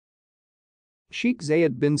Sheikh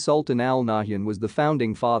Zayed bin Sultan Al Nahyan was the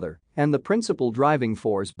founding father and the principal driving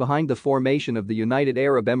force behind the formation of the United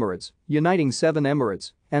Arab Emirates, uniting 7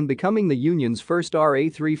 emirates and becoming the Union's first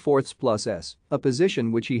Ra3/4+S, a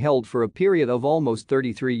position which he held for a period of almost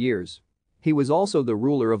 33 years. He was also the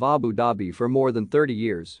ruler of Abu Dhabi for more than 30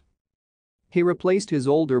 years. He replaced his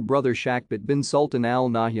older brother Sheikh bin Sultan Al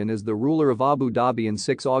Nahyan as the ruler of Abu Dhabi in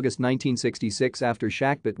 6 August 1966 after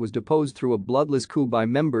Sheikh was deposed through a bloodless coup by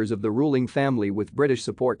members of the ruling family with British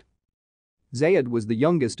support. Zayed was the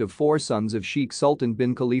youngest of 4 sons of Sheikh Sultan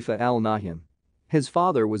bin Khalifa Al Nahyan. His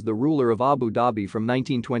father was the ruler of Abu Dhabi from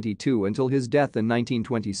 1922 until his death in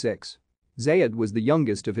 1926. Zayed was the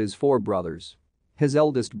youngest of his 4 brothers. His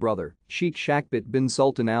eldest brother, Sheikh bin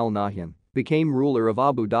Sultan Al Nahyan, became ruler of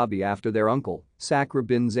Abu Dhabi after their uncle, Sakhr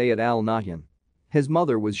bin Zayed Al Nahyan. His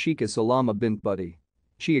mother was Sheikha Salama bint Budi.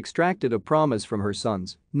 She extracted a promise from her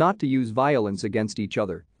sons not to use violence against each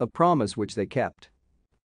other, a promise which they kept.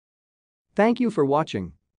 Thank you for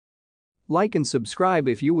watching. Like and subscribe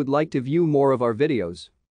if you would like to view more of our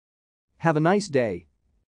videos. Have a nice day.